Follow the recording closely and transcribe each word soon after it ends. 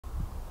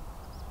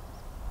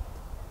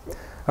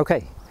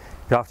Okay,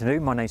 good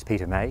afternoon, my name's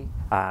Peter May.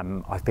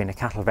 I've been a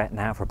cattle vet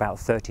now for about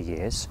 30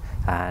 years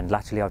and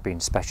latterly I've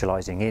been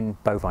specialising in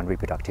bovine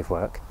reproductive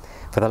work.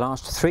 For the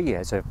last 3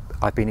 years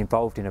I've been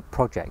involved in a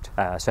project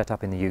set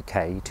up in the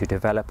UK to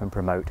develop and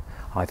promote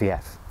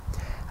IVF.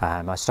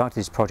 I started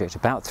this project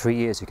about 3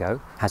 years ago,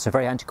 had some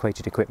very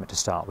antiquated equipment to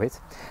start with,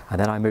 and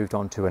then I moved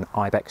on to an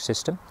ibex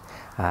system,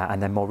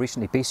 and then more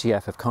recently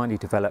BCF have kindly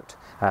developed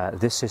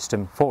this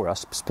system for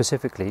us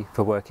specifically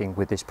for working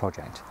with this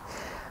project.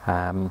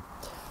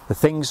 The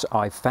things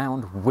I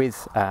found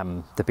with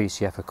the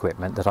BCF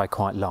equipment that I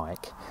quite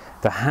like,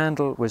 the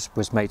handle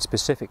was made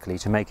specifically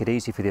to make it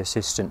easy for the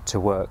assistant to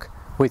work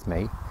with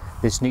me.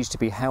 This needs to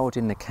be held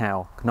in the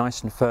cow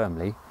nice and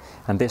firmly,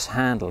 and this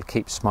handle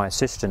keeps my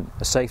assistant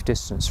a safe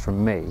distance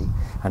from me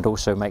and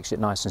also makes it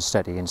nice and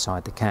steady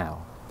inside the cow.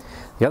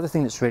 The other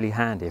thing that's really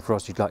handy, if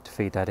Ross you'd like to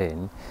feed that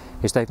in,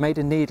 is they've made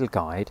a needle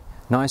guide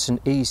nice and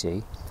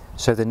easy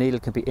so the needle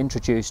can be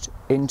introduced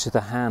into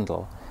the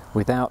handle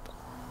without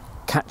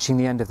catching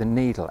the end of the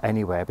needle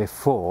anywhere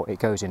before it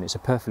goes in. It's a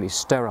perfectly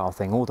sterile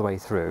thing all the way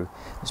through.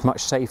 It's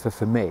much safer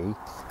for me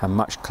and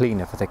much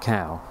cleaner for the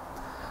cow.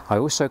 I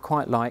also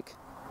quite like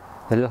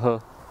the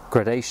little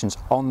gradations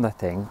on the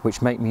thing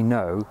which make me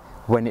know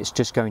when it's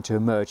just going to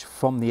emerge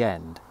from the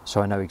end,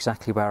 so I know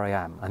exactly where I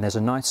am. And there's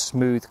a nice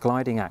smooth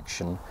gliding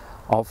action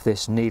of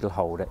this needle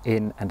holder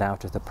in and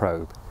out of the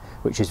probe,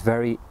 which is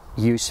very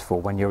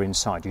useful when you're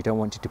inside. You don't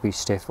want it to be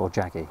stiff or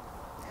jaggy.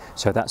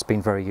 So that's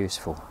been very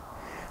useful.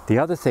 The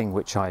other thing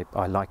which I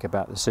like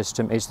about the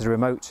system is the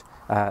remote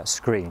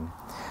screen.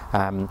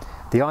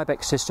 The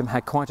ibex system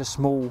had quite a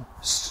small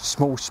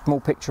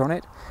picture on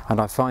it,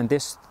 and I find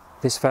this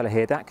fella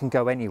here, that can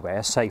go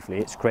anywhere safely.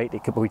 It's great.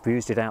 We've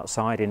used it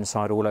outside,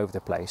 inside, all over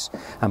the place.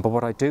 But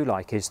what I do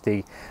like is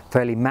the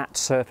fairly matte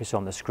surface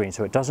on the screen,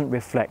 so it doesn't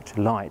reflect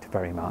light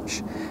very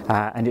much,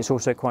 and it's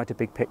also quite a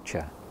big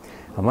picture.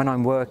 And when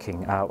I'm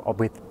working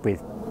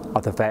with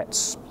other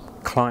vets,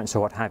 clients or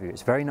what have you,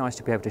 it's very nice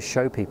to be able to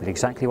show people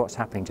exactly what's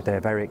happening to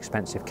their very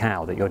expensive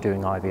cow that you're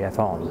doing IVF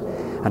on.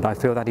 And I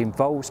feel that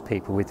involves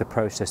people with the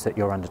process that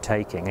you're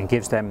undertaking and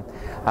gives them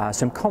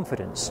some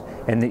confidence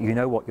in that you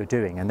know what you're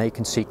doing and they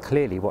can see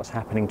clearly what's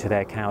happening to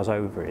their cow's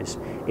ovaries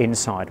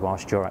inside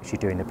whilst you're actually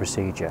doing the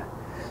procedure.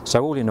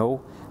 So all in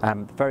all,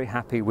 I'm very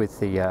happy with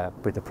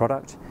the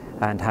product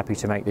and happy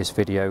to make this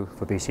video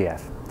for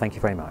BCF. Thank you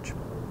very much.